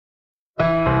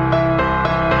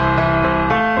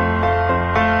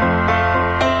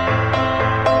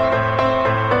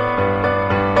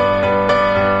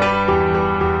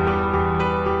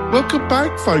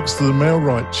back, folks, to the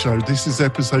Mailrite Show. This is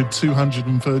episode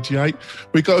 238.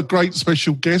 We got a great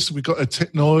special guest. We got a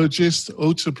technologist,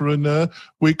 entrepreneur.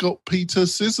 We got Peter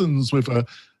Sissons with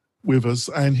us,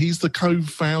 and he's the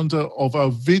co-founder of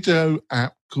a video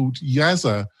app called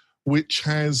Yazza, which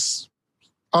has,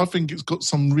 I think it's got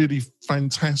some really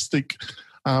fantastic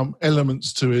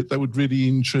elements to it that would really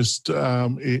interest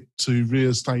it to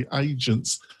real estate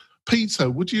agents. Peter,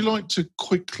 would you like to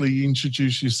quickly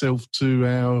introduce yourself to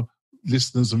our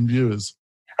listeners and viewers?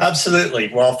 Absolutely.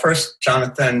 Well, first,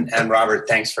 Jonathan and Robert,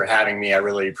 thanks for having me. I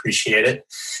really appreciate it.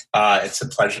 It's a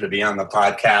pleasure to be on the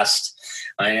podcast.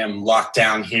 I am locked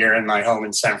down here in my home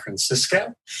in San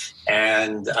Francisco,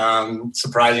 and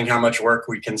surprising how much work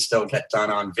we can still get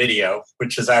done on video,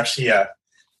 which is actually a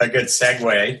good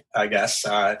segue, I guess.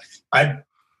 I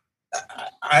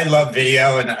love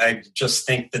video, and I just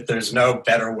think that there's no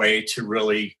better way to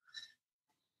really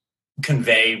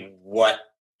convey what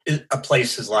a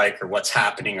place is like or what's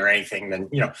happening or anything than,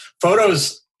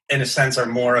 photos in a sense are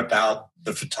more about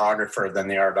the photographer than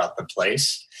they are about the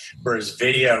place, whereas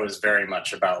video is very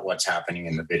much about what's happening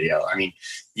in the video. I mean,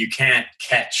 you can't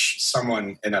catch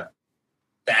someone in a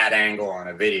bad angle on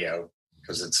a video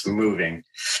because it's moving.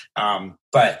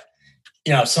 But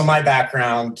so my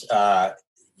background,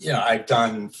 I've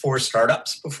done 4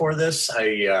 startups before this.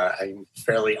 I'm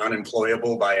fairly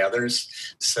unemployable by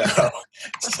others, so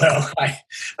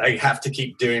I have to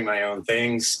keep doing my own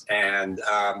things, and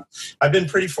I've been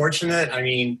pretty fortunate. I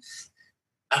mean,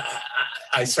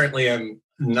 I certainly am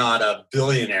not a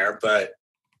billionaire, but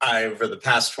over the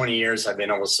past 20 years, I've been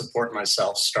able to support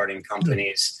myself starting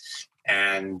companies,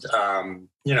 and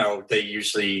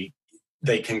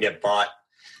they can get bought.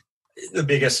 The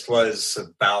biggest was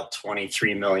about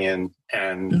 23 million,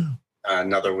 and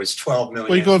another was 12 million.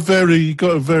 Well, you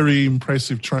got a very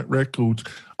impressive track record.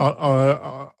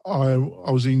 I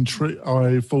was intrigued.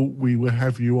 I thought we would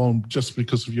have you on just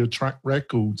because of your track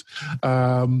record,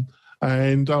 and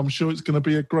I'm sure it's going to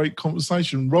be a great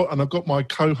conversation. And I've got my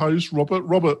co-host Robert.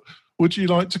 Robert, would you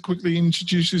like to quickly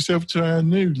introduce yourself to our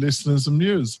new listeners and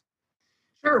viewers?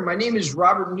 Sure. My name is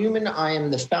Robert Newman. I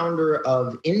am the founder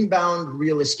of Inbound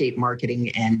Real Estate Marketing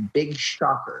and Big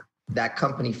Shocker. That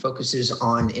company focuses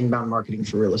on inbound marketing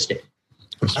for real estate.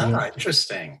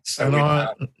 Interesting. So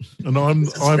I'm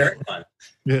very fun.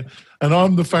 Yeah, and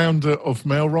I'm the founder of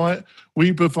Mailrite.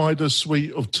 We provide a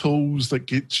suite of tools that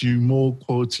gets you more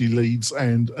quality leads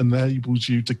and enables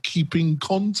you to keep in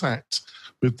contact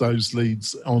with those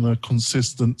leads on a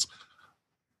consistent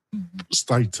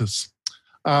status.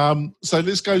 So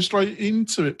let's go straight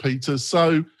into it, Peter.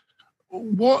 So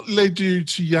what led you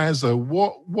to Yazza?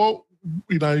 What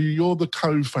you're the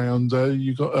co-founder,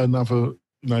 you got another,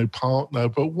 partner,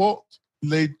 but what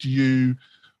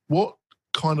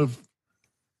kind of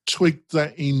twigged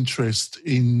that interest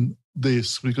in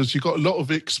this? Because you've got a lot of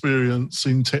experience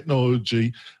in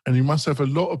technology and you must have a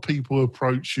lot of people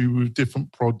approach you with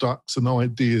different products and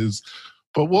ideas.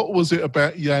 But what was it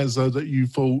about Yazza that you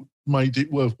thought made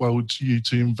it worthwhile to you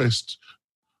to invest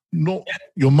not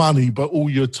your money, but all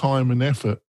your time and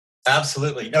effort?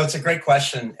 Absolutely. No, it's a great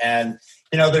question. And,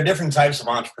 there are different types of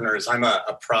entrepreneurs. I'm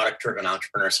a product-driven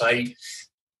entrepreneur. So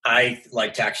I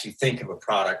like to actually think of a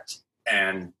product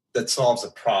and that solves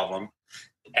a problem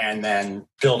and then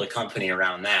build a company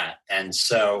around that. And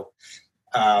so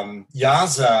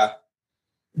Yazza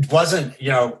wasn't,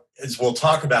 as we'll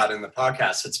talk about in the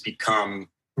podcast, it's become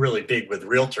really big with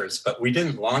realtors, but we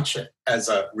didn't launch it as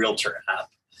a realtor app.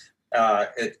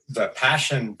 The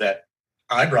passion that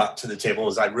I brought to the table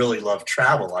is I really love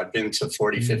travel. I've been to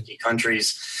 40, 50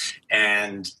 countries,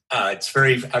 and I've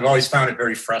always found it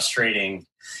very frustrating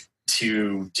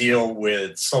to deal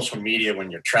with social media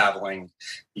when you're traveling.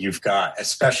 You've got,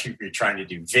 especially if you're trying to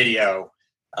do video,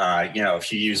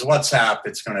 if you use WhatsApp,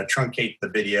 it's going to truncate the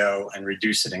video and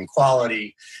reduce it in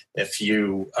quality. If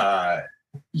you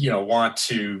want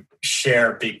to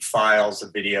share big files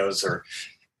of videos, or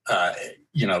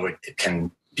it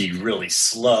can be really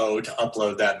slow to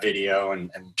upload that video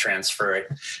and transfer it.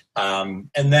 And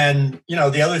then,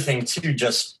 the other thing too,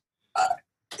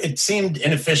 it seemed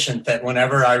inefficient that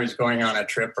whenever I was going on a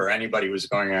trip or anybody was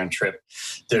going on a trip,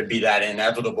 there'd be that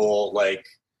inevitable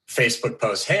Facebook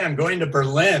post, "Hey, I'm going to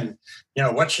Berlin.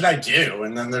 What should I do?"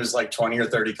 And then there's 20 or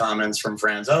 30 comments from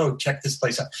friends, "Oh, check this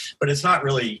place out." But it's not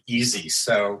really easy.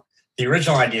 So the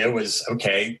original idea was,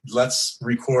 okay, let's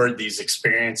record these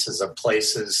experiences of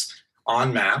places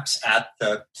on maps at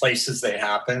the places they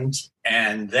happened.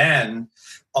 And then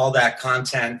all that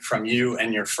content from you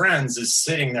and your friends is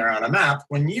sitting there on a map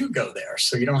when you go there.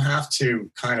 So you don't have to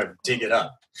kind of dig it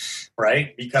up,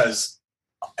 right? Because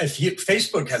if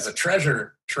Facebook has a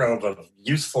treasure trove of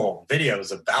useful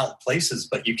videos about places,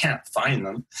 but you can't find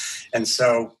them. And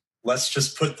so let's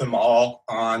just put them all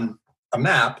on a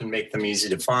map and make them easy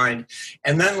to find.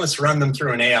 And then let's run them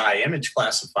through an AI image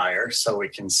classifier so we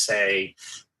can say,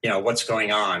 what's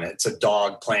going on. It's a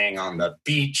dog playing on the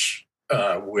beach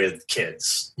with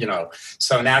kids,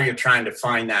 So now you're trying to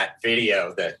find that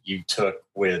video that you took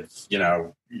with,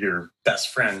 your best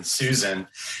friend, Susan.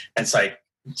 And it's like,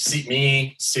 see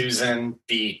me, Susan,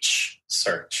 beach,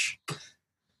 search.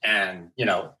 And,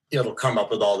 it'll come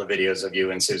up with all the videos of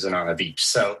you and Susan on a beach.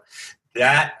 So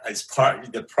that is part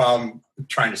of the problem,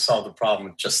 trying to solve the problem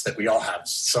of just that we all have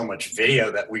so much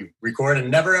video that we record and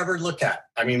never ever look at.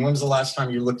 I mean, when was the last time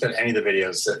you looked at any of the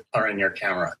videos that are in your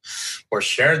camera or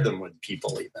shared them with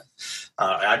people even?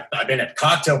 I've been at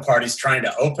cocktail parties trying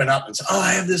to open up and say,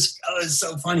 I have this, it's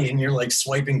so funny. And you're like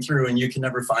swiping through and you can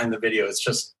never find the video. It's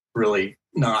just really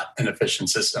not an efficient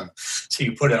system. So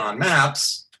you put it on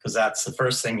maps because that's the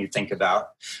first thing you think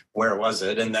about. Where was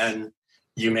it? And then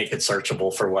you make it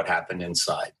searchable for what happened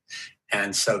inside.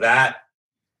 And so that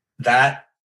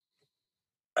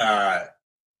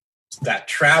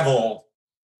travel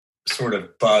sort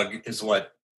of bug is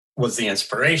what was the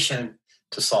inspiration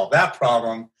to solve that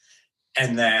problem.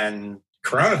 And then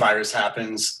coronavirus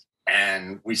happens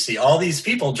and we see all these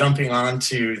people jumping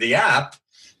onto the app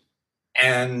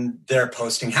and they're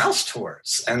posting house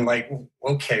tours and like,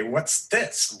 okay, what's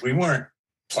this? We weren't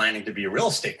planning to be a real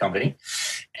estate company.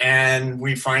 And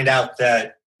we find out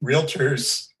that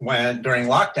realtors, during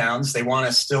lockdowns, they want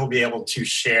to still be able to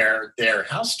share their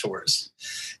house tours.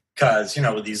 Because,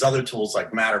 with these other tools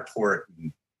like Matterport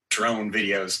and drone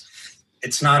videos,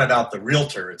 it's not about the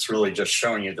realtor. It's really just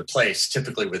showing you the place,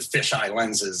 typically with fisheye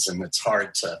lenses, and it's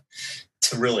hard to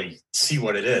really see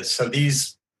what it is. So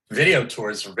these video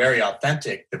tours are very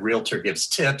authentic. The realtor gives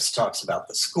tips, talks about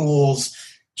the schools,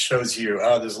 shows you,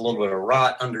 there's a little bit of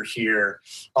rot under here,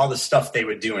 all the stuff they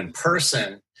would do in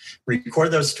person.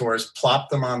 Record those tours, plop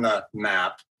them on the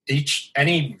map.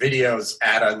 Any videos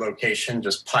at a location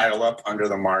just pile up under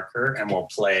the marker and will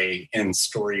play in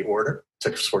story order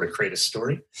to sort of create a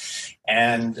story.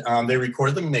 And they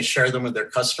record them and they share them with their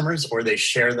customers, or they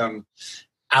share them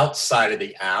outside of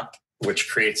the app, which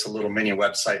creates a little mini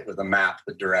website with a map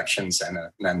with directions and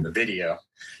then the video.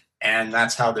 And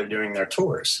that's how they're doing their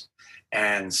tours.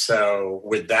 And so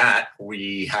with that,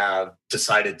 we have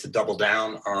decided to double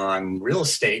down on real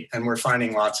estate, and we're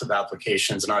finding lots of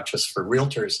applications, not just for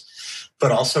realtors,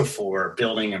 but also for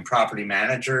building and property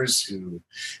managers who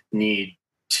need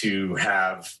to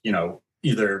have,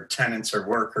 either tenants or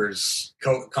workers,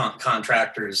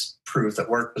 contractors prove that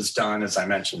work was done, as I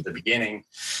mentioned at the beginning.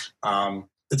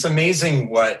 It's amazing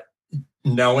what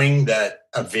knowing that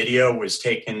a video was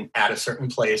taken at a certain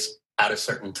place at a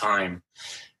certain time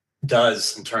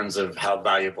does in terms of how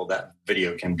valuable that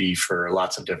video can be for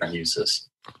lots of different uses.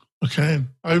 Okay,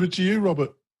 over to you,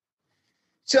 Robert.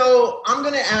 So I'm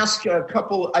going to ask a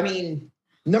couple.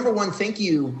 Number one, thank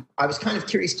you. I was kind of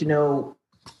curious to know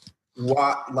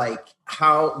why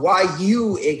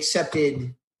you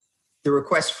accepted the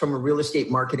request from a real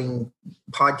estate marketing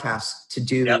podcast to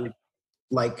do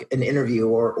like an interview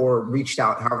or reached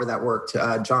out, however that worked.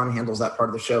 John handles that part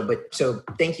of the show. But so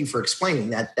thank you for explaining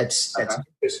that. That's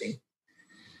interesting.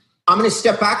 I'm going to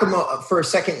step back for a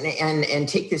second and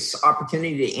take this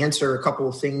opportunity to answer a couple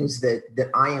of things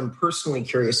that I am personally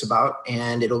curious about,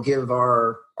 and it'll give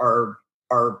our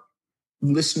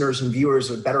listeners and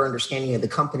viewers a better understanding of the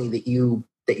company that you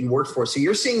work for. So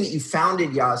you're saying that you founded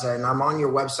Yaza, and I'm on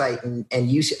your website,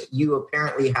 and you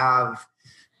apparently have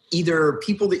either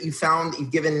people that you found,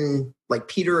 you've given, like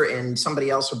Peter and somebody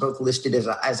else are both listed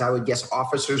as I would guess,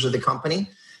 officers of the company.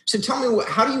 So tell me,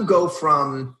 how do you go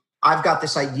from, I've got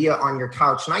this idea on your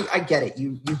couch, and I get it.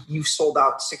 You've sold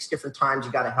out 6 different times.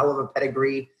 You got a hell of a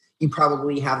pedigree. You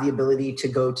probably have the ability to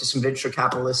go to some venture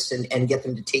capitalists and get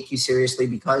them to take you seriously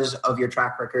because of your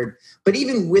track record. But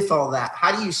even with all that,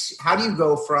 how do you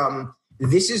go from,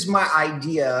 this is my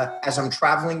idea as I'm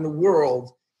traveling the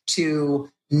world, to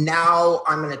now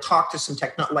I'm going to talk to some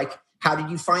like, how did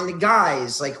you find the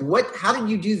guys? Like, how did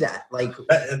you do that? Like,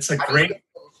 it's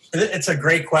a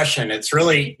great question. It's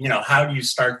really, how do you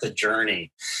start the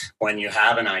journey when you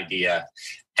have an idea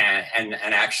and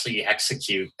actually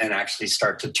execute and actually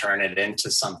start to turn it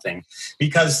into something?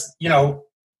 Because,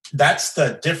 that's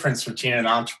the difference between an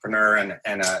entrepreneur and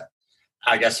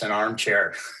an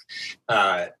armchair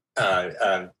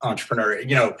entrepreneur.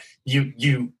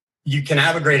 You can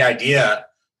have a great idea.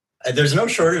 There's no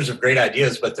shortage of great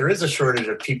ideas, but there is a shortage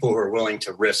of people who are willing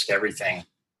to risk everything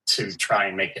to try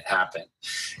and make it happen.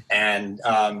 And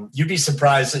you'd be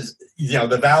surprised,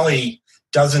 the Valley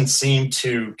doesn't seem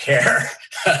to care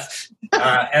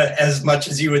as much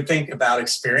as you would think about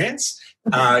experience.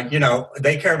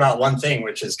 They care about one thing,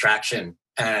 which is traction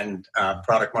and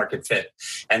product market fit.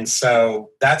 And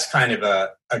so that's kind of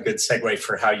a good segue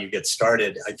for how you get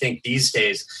started. I think these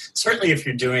days, certainly if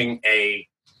you're doing a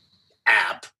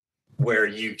app where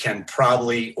you can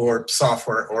probably, or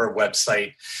software or a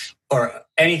website or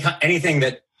anything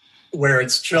that where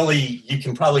it's truly, you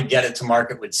can probably get it to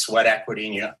market with sweat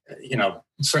equity. And,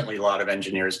 certainly a lot of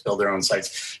engineers build their own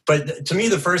sites. But to me,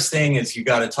 the first thing is you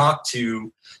got to talk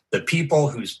to the people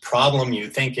whose problem you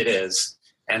think it is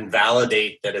and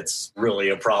validate that it's really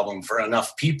a problem for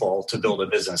enough people to build a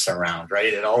business around,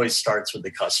 right? It always starts with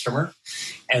the customer,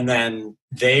 and then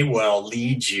they will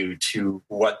lead you to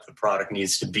what the product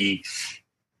needs to be.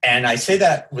 And I say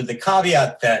that with the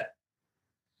caveat that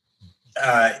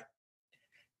I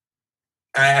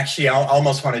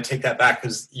almost want to take that back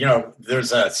because,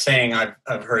 there's a saying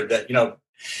I've heard that,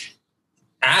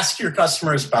 ask your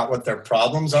customers about what their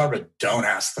problems are, but don't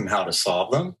ask them how to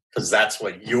solve them, because that's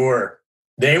what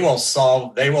they will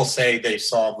solve. They will say they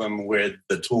solve them with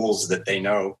the tools that they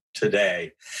know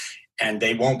today. And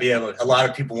they won't be able, a lot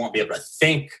of people won't be able to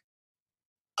think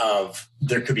of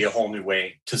there could be a whole new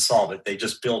way to solve it. They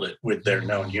just build it with their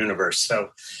known universe. So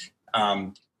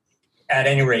at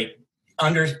any rate,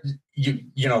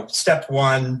 step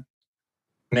one,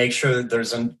 make sure that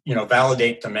there's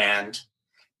validate demand.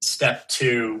 Step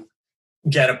two,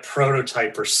 get a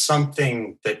prototype or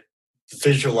something that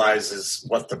visualizes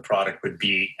what the product would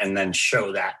be, and then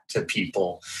show that to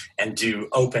people and do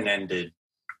open-ended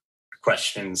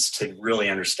questions to really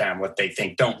understand what they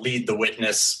think. Don't lead the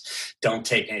witness. Don't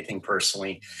take anything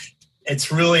personally.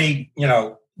 It's really,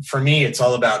 for me, it's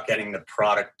all about getting the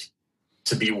product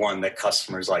to be one that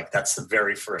customers like. That's the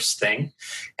very first thing.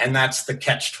 And that's the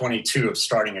catch-22 of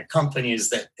starting a company, is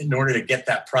that in order to get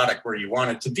that product where you want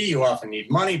it to be, you often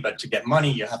need money, but to get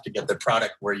money, you have to get the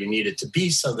product where you need it to be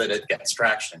so that it gets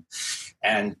traction.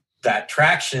 And that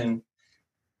traction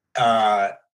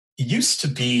used to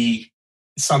be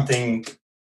something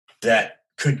that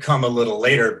could come a little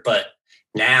later, but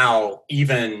now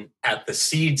even at the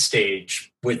seed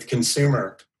stage with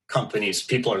consumer companies,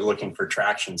 people are looking for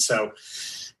traction. So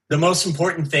the most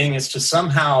important thing is to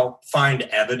somehow find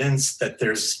evidence that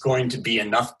there's going to be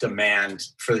enough demand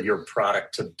for your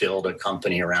product to build a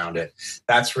company around it.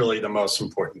 That's really the most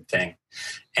important thing.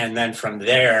 And then from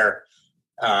there,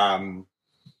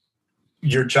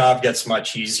 your job gets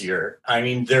much easier. I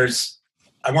mean,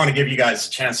 I want to give you guys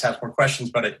a chance to ask more questions,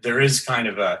 but there is kind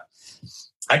of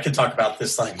I could talk about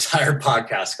this the entire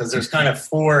podcast, because there's kind of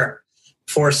four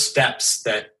steps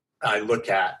that I look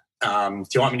at. Do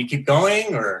you want me to keep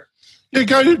going, or? Yeah,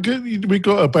 go. We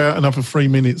got about another 3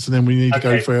 minutes, and then we need to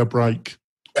go for our break.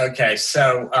 Okay,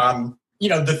 so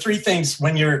the three things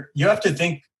when you have to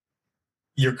think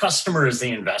your customer is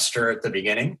the investor at the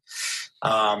beginning,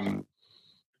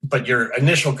 but your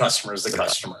initial customer is the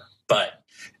customer. But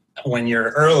when you're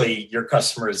early, your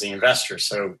customer is the investor.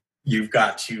 So you've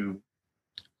got to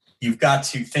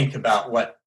think about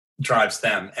what drives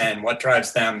them, and what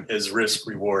drives them is risk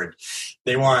reward.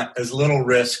 They want as little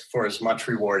risk for as much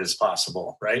reward as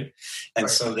possible, right? And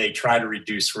so they try to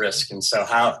reduce risk. And so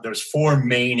there's four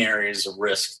main areas of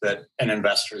risk that an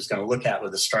investor is going to look at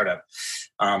with a startup: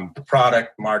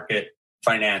 product, market,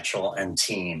 financial, and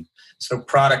team. So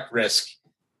product risk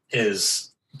is,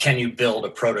 can you build a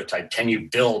prototype? Can you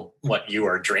build what you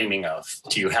are dreaming of?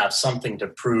 Do you have something to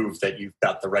prove that you've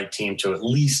got the right team to at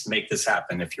least make this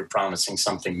happen if you're promising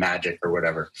something magic or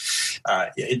whatever?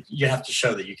 You have to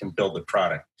show that you can build the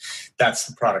product. That's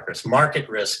the product risk. Market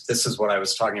risk, this is what I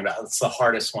was talking about. It's the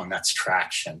hardest one. That's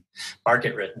traction.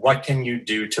 Market risk, what can you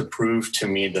do to prove to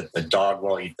me that the dog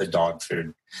will eat the dog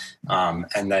food?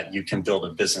 And that you can build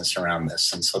a business around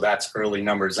this. And so that's early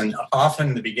numbers. And often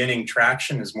in the beginning,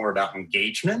 traction is more about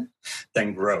engagement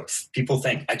than growth. People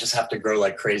think, I just have to grow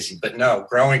like crazy. But no,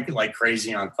 growing like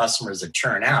crazy on customers that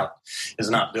churn out is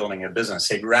not building a business.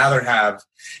 They'd rather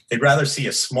see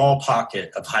a small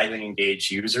pocket of highly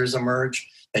engaged users emerge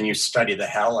than you study the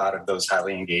hell out of those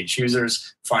highly engaged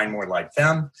users, find more like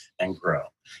them, and grow.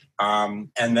 And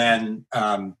then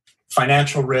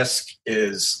financial risk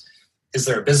is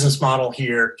there a business model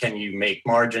here? Can you make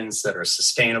margins that are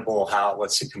sustainable?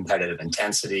 What's the competitive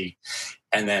intensity?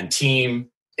 And then team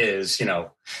is, to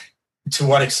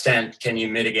what extent can you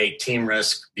mitigate team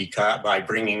risk by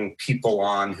bringing people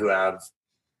on who have,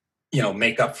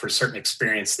 make up for certain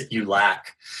experience that you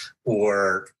lack,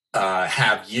 or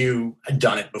have you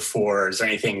done it before? Is there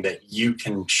anything that you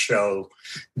can show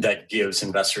that gives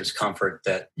investors comfort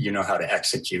that you know how to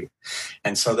execute?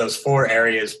 And so those 4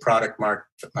 areas, product,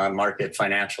 market,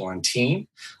 financial, and team,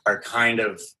 are kind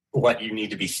of what you need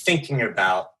to be thinking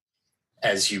about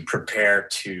as you prepare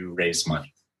to raise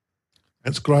money.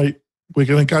 That's great. We're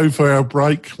going to go for our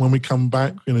break. When we come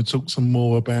back, we're going to talk some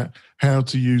more about how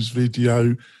to use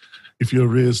video if you're a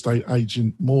real estate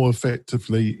agent more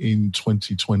effectively in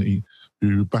 2020.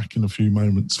 We'll be back in a few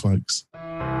moments, folks.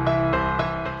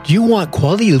 Do you want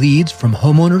quality leads from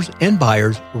homeowners and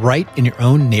buyers right in your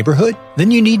own neighborhood?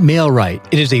 Then you need MailRight.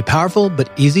 It is a powerful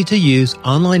but easy to use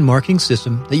online marketing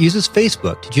system that uses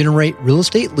Facebook to generate real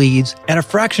estate leads at a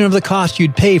fraction of the cost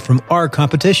you'd pay from our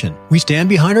competition. We stand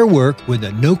behind our work with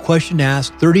a no question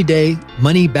asked 30-day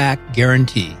money back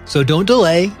guarantee. So don't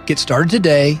delay. Get started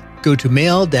today. Go to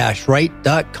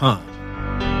mail-right.com.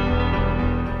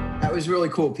 That was really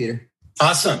cool, Peter.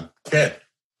 Awesome. Good.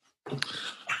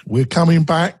 We're coming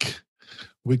back.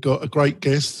 We've got a great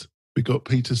guest. We've got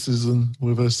Peter Sisson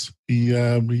with us.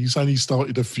 He's only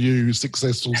started a few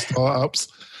successful startups.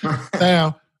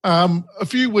 Now, a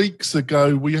few weeks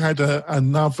ago, we had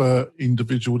another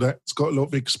individual that's got a lot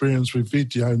of experience with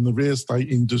video in the real estate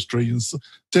industry, and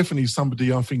definitely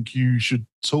somebody I think you should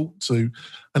talk to.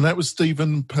 And that was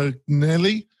Stephen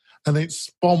Pagnelli. And it's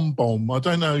BombBomb. I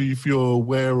don't know if you're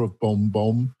aware of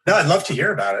BombBomb. No, I'd love to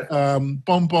hear about it.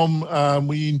 BombBomb,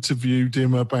 we interviewed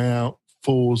him about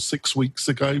 4-6 weeks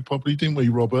ago, probably, didn't we,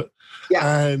 Robert?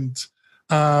 Yeah. And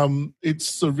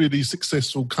it's a really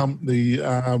successful company.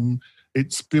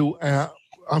 It's built out,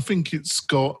 I think it's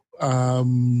got, I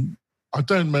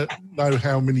don't know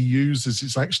how many users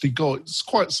it's actually got. It's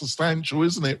quite substantial,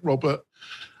 isn't it, Robert?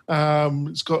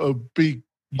 It's got a big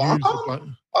user.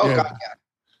 God, yeah.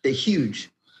 They're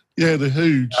huge. Yeah, they're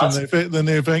huge. Awesome. And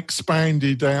they've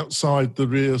expanded outside the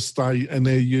real estate, and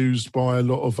they're used by a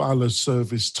lot of other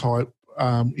service type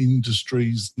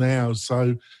industries now.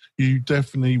 So you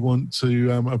definitely want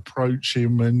to approach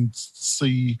him and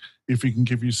see if he can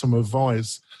give you some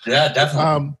advice. Yeah,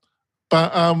 definitely.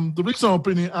 But the reason I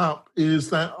bring it up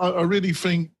is that I really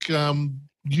think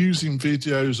using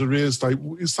videos of real estate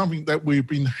is something that we've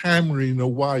been hammering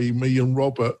away, me and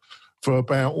Robert, for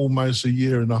about almost 1.5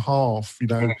 years. You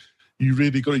know, you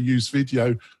really got to use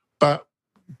video, but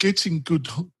getting good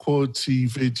quality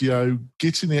video,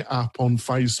 getting it up on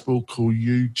Facebook or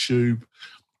YouTube,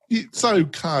 it's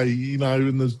okay, you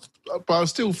know, but I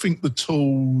still think the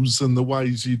tools and the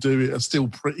ways you do it are still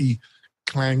pretty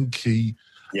clanky.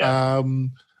 Yeah.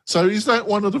 So is that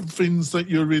one of the things that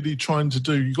you're really trying to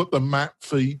do? You got the map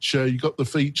feature, you got the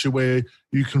feature where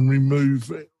you can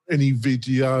remove any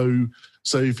video.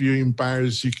 So if you're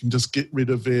embarrassed, you can just get rid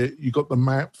of it. You got the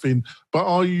map thing, but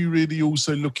are you really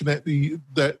also looking at the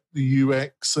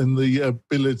UX and the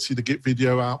ability to get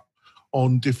video up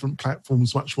on different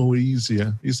platforms much more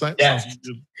easier? Is that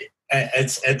something?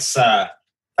 It's that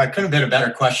couldn't have been a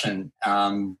better question,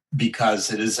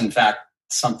 because it is in fact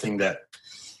something that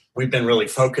we've been really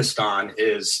focused on.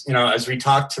 Is, you know, as we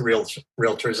talk to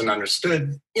realtors and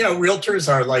understood, you know,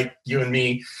 realtors are like you and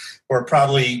me. We're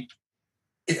probably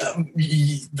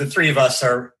the three of us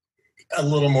are a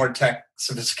little more tech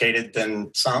sophisticated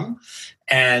than some.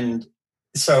 And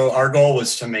so our goal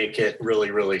was to make it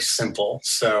really, really simple.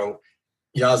 So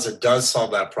Yaza does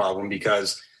solve that problem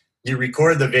because you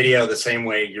record the video the same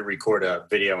way you record a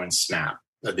video in Snap.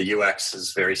 The UX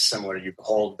is very similar. You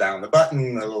hold down the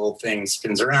button, the little thing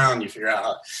spins around, you figure out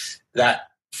how that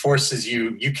forces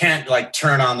you can't like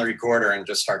turn on the recorder and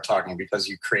just start talking, because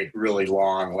you create really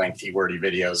long, lengthy, wordy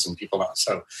videos and people don't.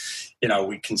 So, you know,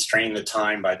 we constrain the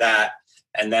time by that.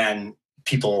 And then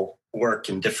people work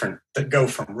that go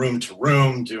from room to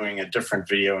room, doing a different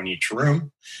video in each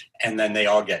room. And then they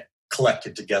all get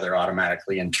collected together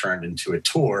automatically and turned into a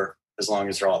tour, as long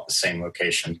as they're all at the same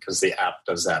location, because the app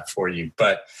does that for you.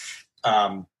 But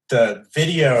the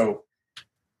video,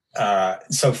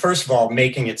 so first of all,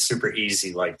 making it super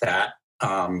easy like that.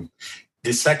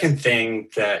 The second thing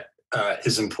that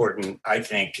is important, I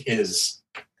think, is,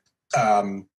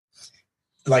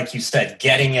 like you said,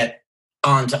 getting it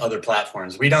onto other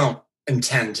platforms. We don't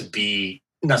intend to be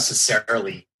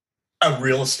necessarily a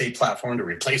real estate platform to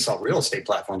replace all real estate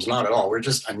platforms. Not at all. We're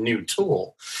just a new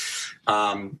tool.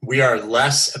 We are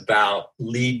less about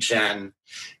lead gen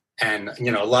and,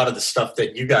 you know, a lot of the stuff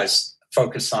that you guys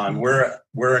focus on.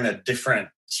 We're in a different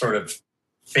sort of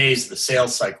phase of the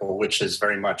sales cycle, which is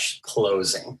very much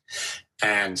closing.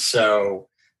 And so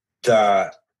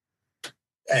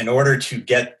in order to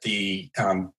get the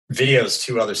videos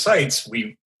to other sites,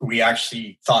 we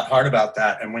actually thought hard about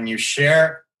that. And when you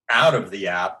share out of the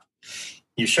app,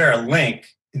 you share a link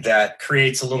that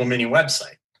creates a little mini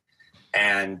website.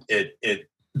 And the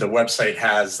website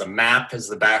has the map as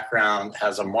the background,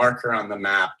 has a marker on the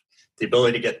map, the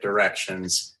ability to get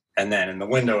directions. And then in the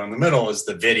window in the middle is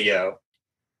the video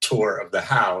tour of the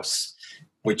house,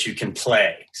 which you can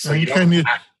play. So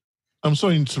I'm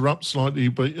sorry to interrupt slightly,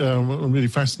 but I'm really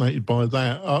fascinated by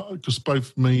that because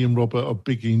both me and Robert are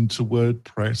big into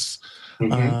WordPress.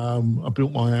 I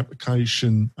built my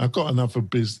application. I've got another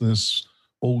business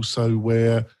also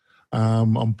where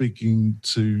I'm big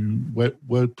into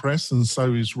WordPress, and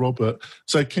so is Robert.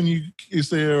 So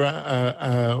is there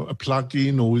a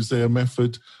plugin or is there a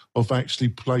method of actually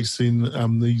placing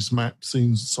these maps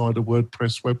inside a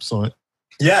WordPress website?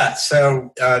 Yeah.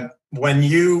 So when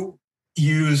you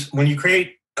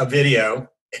create a video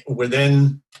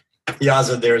within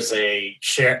Yaza, there's a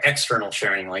external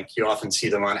sharing link. You often see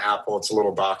them on Apple. It's a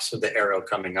little box with the arrow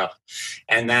coming up.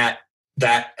 And that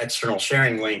external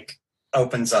sharing link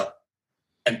opens up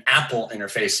an Apple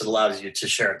interface that allows you to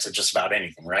share it to just about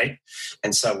anything, right?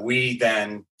 And so we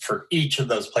then, for each of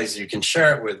those places you can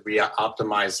share it with, we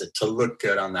optimize it to look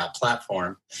good on that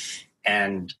platform.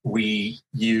 And we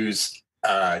use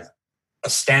a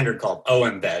standard called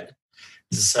OEmbed,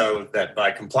 so that by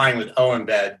complying with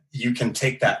OEmbed, you can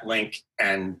take that link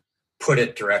and put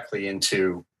it directly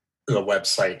into the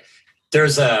website.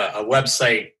 There's a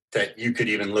website that you could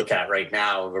even look at right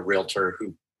now of a realtor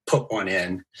who put one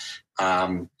in,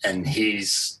 and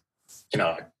he's,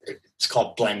 it's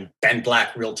called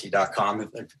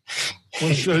benblackrealty.com.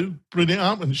 Well, bring it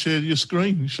up and share your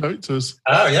screen. Show it to us.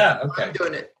 Oh, yeah. Okay. I'm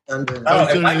doing it.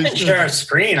 If I can share a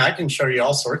screen, I can show you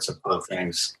all sorts of cool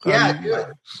things. Yeah,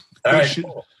 good. All right,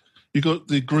 cool. You got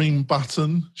the green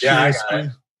button. Yeah, I got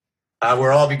it.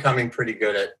 We're all becoming pretty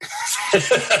good at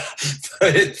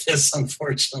this,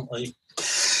 unfortunately.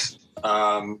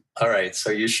 All right,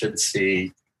 so you should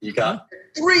see. You got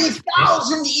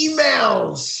 3,000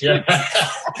 emails. Yeah.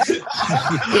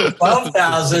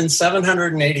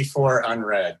 12,784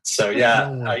 unread. So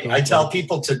yeah, I tell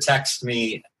people to text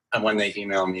me when they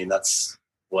email me. That's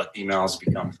what emails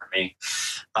become for me.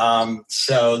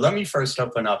 So let me first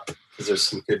open up, because there's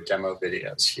some good demo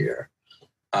videos here.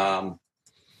 Website.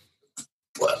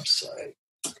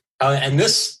 And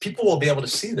this, people will be able to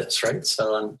see this, right?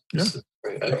 So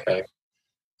okay.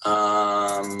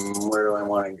 Where do I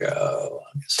want to go?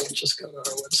 I guess I'll just go to our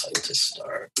website to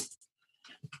start.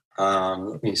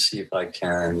 Let me see if I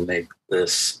can make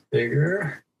this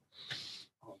bigger.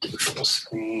 I'll do full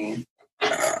screen.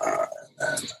 And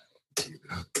then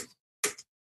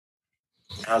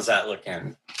how's that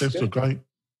looking? That's so great.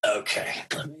 Okay.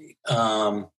 Let me,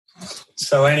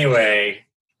 so anyway,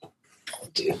 I'll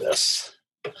do this.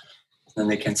 Then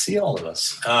they can see all of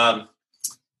us.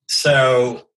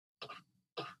 So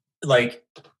like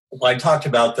I talked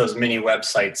about those mini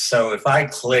websites. So if I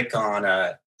click on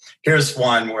here's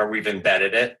one where we've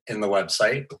embedded it in the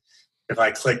website. If I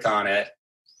click on it,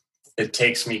 it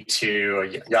takes me to a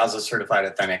Yaza Certified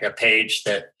Authentic, a page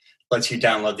that lets you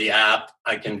download the app.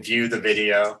 I can view the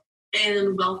video.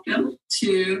 And welcome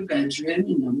to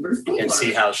bedroom number 4. You can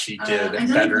see how she did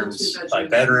bedrooms by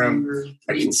bedroom.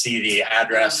 I can see the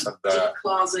address of the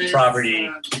property,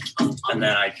 and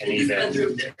then I can even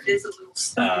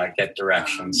get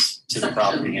directions to the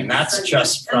property. And that's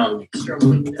just from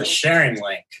the sharing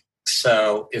link.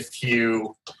 So if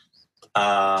you,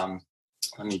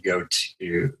 let me go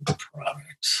to the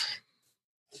product.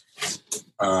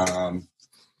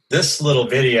 This little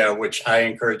video, which I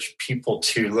encourage people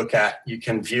to look at, you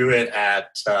can view it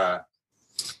at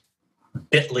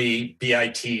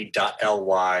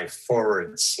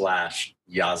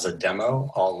bit.ly/Yaza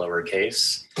demo, all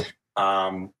lowercase.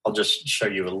 I'll just show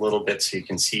you a little bit so you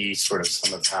can see sort of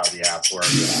some of how the app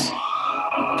works.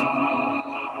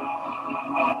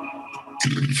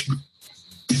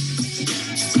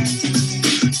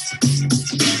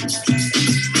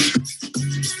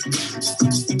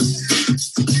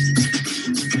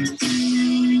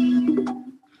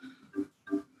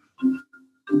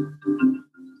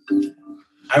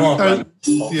 I won't run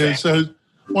the whole thing. So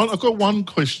I've got one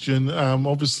question.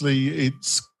 Obviously,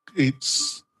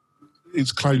 it's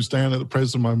closed down at the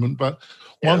present moment, but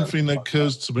one thing that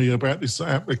occurs to me about this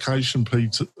application,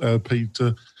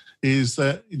 Peter, is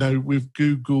that, with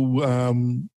Google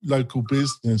Local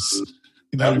Business,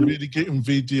 really getting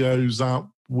videos up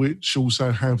which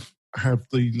also have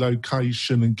the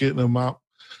location and getting them up,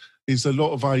 is a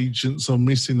lot of agents are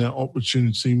missing that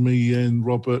opportunity. Me and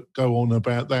Robert go on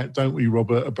about that, don't we,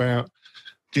 Robert, about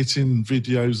getting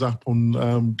videos up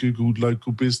on Google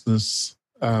Local Business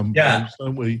page,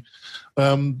 don't we?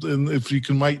 And if you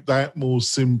can make that more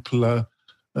simpler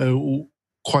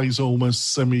quasi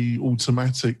almost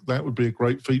semi-automatic. That would be a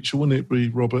great feature, wouldn't it be,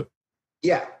 Robert?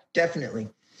 Yeah, definitely.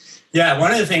 Yeah,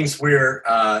 one of the things we're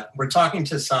talking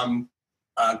to some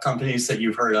companies that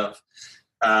you've heard of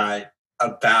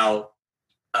about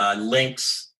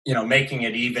links, making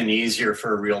it even easier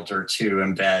for a realtor to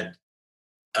embed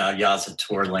Yaza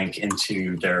Tour link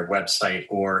into their website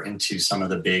or into some of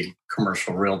the big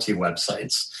commercial realty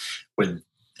websites.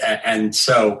 And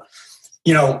so,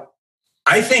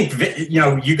 I think,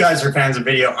 you guys are fans of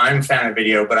video. I'm a fan of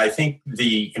video, but I think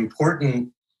the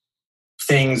important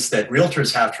things that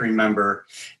realtors have to remember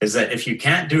is that if you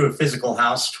can't do a physical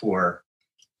house tour,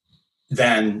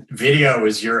 then video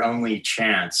is your only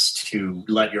chance to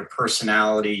let your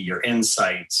personality, your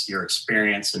insights, your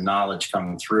experience and knowledge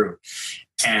come through.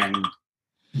 And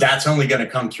that's only going to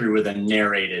come through with a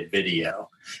narrated video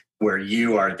where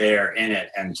you are there in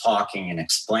it and talking and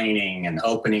explaining and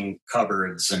opening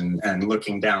cupboards and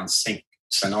looking down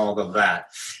sinks and all of that.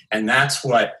 And that's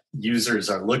what users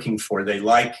are looking for. They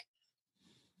like,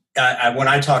 when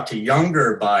I talk to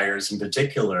younger buyers in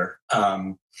particular,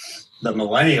 the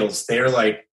millennials,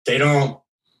 they don't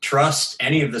trust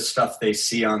any of the stuff they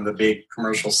see on the big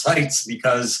commercial sites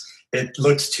because it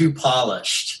looks too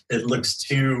polished. It looks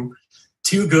too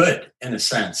good in a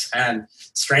sense. And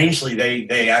strangely,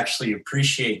 they actually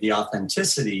appreciate the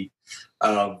authenticity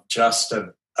of just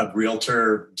a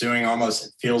realtor doing almost,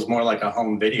 it feels more like a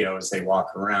home video as they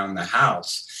walk around the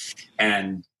house.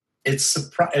 And it's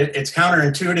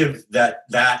counterintuitive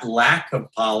that lack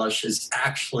of polish is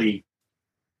actually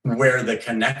where the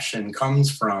connection comes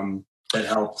from that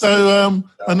helps. So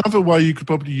another way you could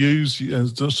probably use,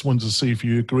 just wanted to see if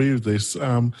you agree with this,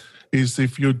 is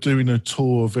if you're doing a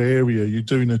tour of area, you're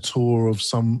doing a tour of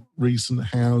some recent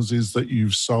houses that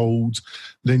you've sold,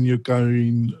 then you're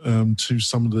going to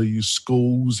some of the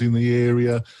schools in the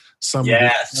area,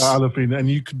 yes. other thing, and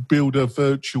you could build a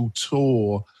virtual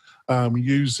tour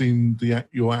using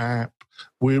your app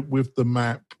with the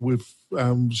map, with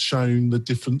showing the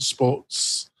different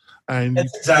spots. And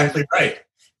that's exactly right.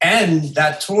 And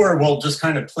that tour will just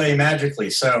kind of play magically.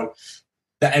 So,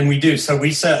 and we do. So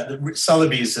we said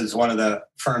Sotheby's is one of the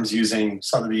firms using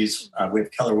Sotheby's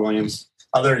with Keller Williams.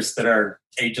 Others that are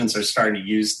agents are starting to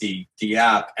use the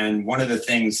app. And one of the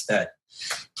things that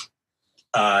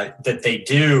they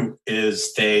do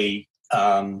is they,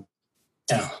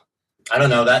 I don't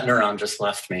know, that neuron just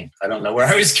left me. I don't know where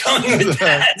I was going with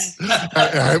that.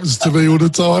 It happens to me all the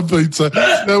time, Peter.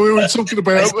 No, we were talking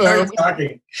about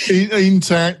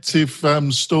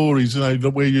interactive stories,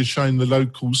 where you're showing the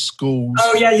local schools.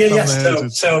 Oh, yeah.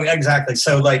 So exactly.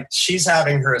 So like she's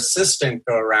having her assistant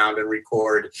go around and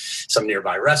record some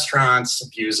nearby restaurants,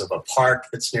 views of a park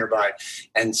that's nearby.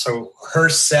 And so her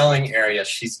selling area,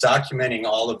 she's documenting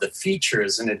all of the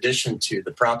features in addition to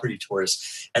the property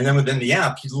tours. And then within the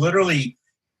app,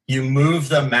 you move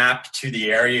the map to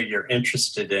the area you're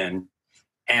interested in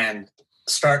and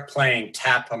start playing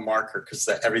tap a marker, because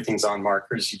everything's on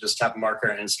markers. You just tap a marker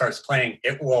and it starts playing.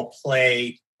 It will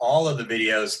play all of the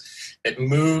videos. It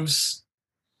moves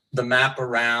the map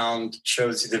around,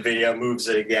 shows you the video, moves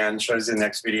it again, shows you the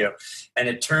next video, and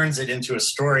it turns it into a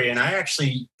story. And I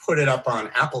actually put it up on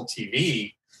Apple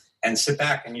TV and sit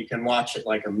back and you can watch it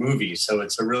like a movie. So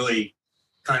it's a really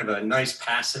kind of a nice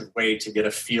passive way to get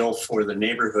a feel for the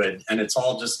neighborhood. And it's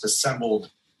all just assembled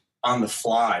on the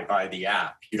fly by the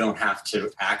app. You don't have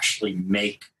to actually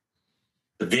make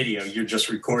the video. You're just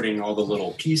recording all the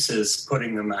little pieces,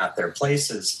 putting them at their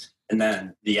places, and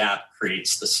then the app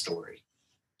creates the story.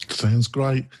 Sounds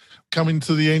great. Coming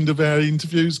to the end of our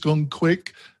interviews, gone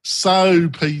quick. So,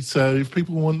 Peter, if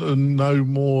people want to know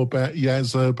more about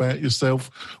Yaza, about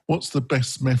yourself, what's the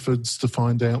best methods to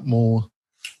find out more?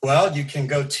 Well, you can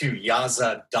go to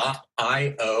yaza.io,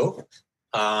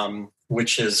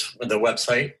 which is the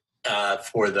website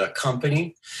for the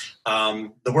company.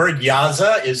 The word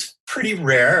Yaza is pretty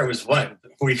rare. It was what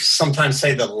we sometimes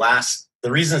say the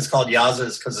reason it's called Yaza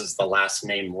is because it's the last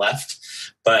name left,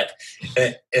 but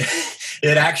it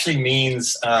actually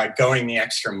means going the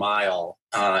extra mile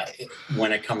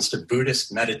when it comes to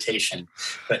Buddhist meditation.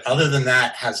 But other than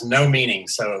that, has no meaning.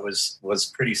 So it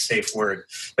was pretty safe word.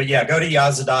 But yeah, go to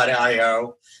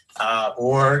yaza.io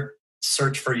or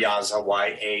search for Yaza,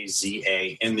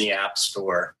 Yaza, in the App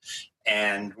Store.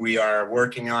 And we are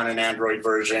working on an Android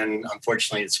version.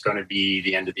 Unfortunately, it's going to be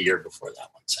the end of the year before that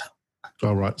one's out.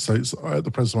 All right. So it's at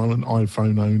the present moment,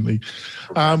 iPhone only.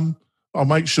 I'll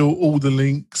make sure all the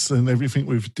links and everything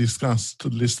we've discussed to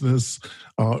listeners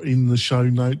are in the show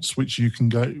notes, which you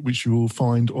will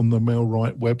find on the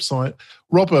MailRight website.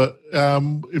 Robert,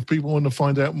 if people want to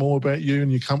find out more about you and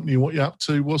your company and what you're up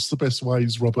to, what's the best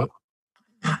ways, Robert?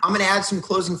 I'm going to add some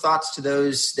closing thoughts to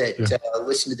those that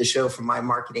listen to the show from my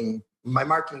marketing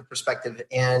perspective.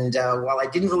 And while I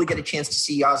didn't really get a chance to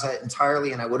see Yaza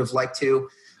entirely, and I would have liked to,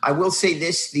 I will say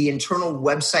this: the internal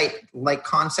website-like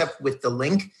concept with the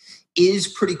link is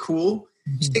pretty cool.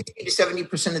 60 to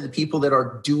 70% of the people that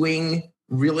are doing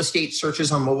real estate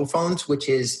searches on mobile phones, which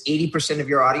is 80% of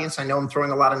your audience. I know I'm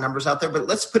throwing a lot of numbers out there, but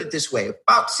let's put it this way.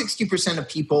 About 60% of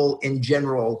people in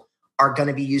general are going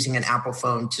to be using an Apple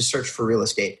phone to search for real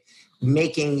estate,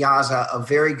 making Yaza a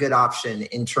very good option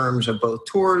in terms of both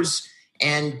tours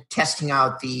and testing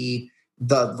out the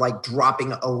like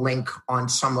dropping a link on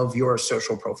some of your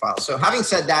social profiles. So having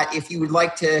said that, if you would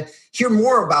like to hear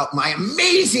more about my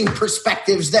amazing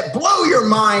perspectives that blow your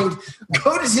mind,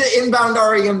 go to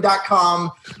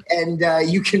inboundrem.com and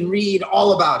you can read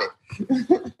all about it.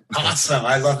 Awesome.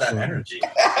 I love that energy.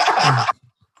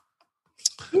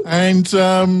 And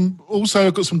also,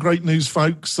 I've got some great news,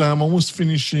 folks. I'm almost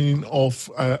finishing off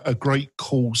a great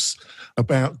course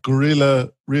about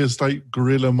real estate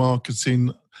guerrilla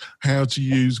marketing, how to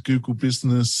use Google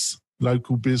Business,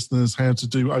 local business, how to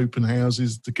do open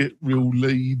houses to get real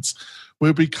leads.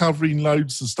 We'll be covering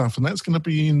loads of stuff, and that's going to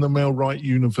be in the MailRight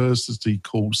University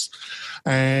course.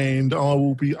 And I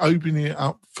will be opening it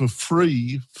up for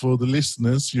free for the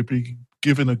listeners. You'll be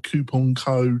given a coupon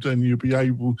code and you'll be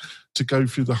able to go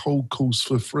through the whole course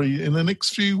for free in the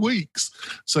next few weeks.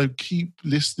 So keep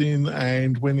listening,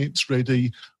 and when it's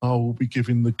ready, I will be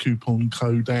giving the coupon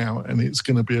code out, and it's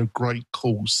going to be a great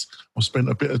course. I've spent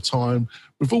a bit of time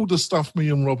with all the stuff me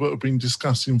and Robert have been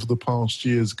discussing for the past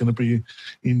year is going to be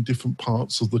in different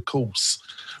parts of the course.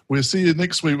 We'll see you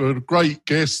next week with a great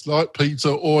guest like Peter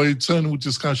or eternal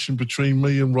discussion between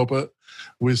me and Robert.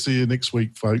 We'll see you next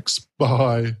week, folks.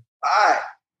 Bye. Bye.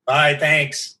 Bye.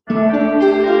 Thanks.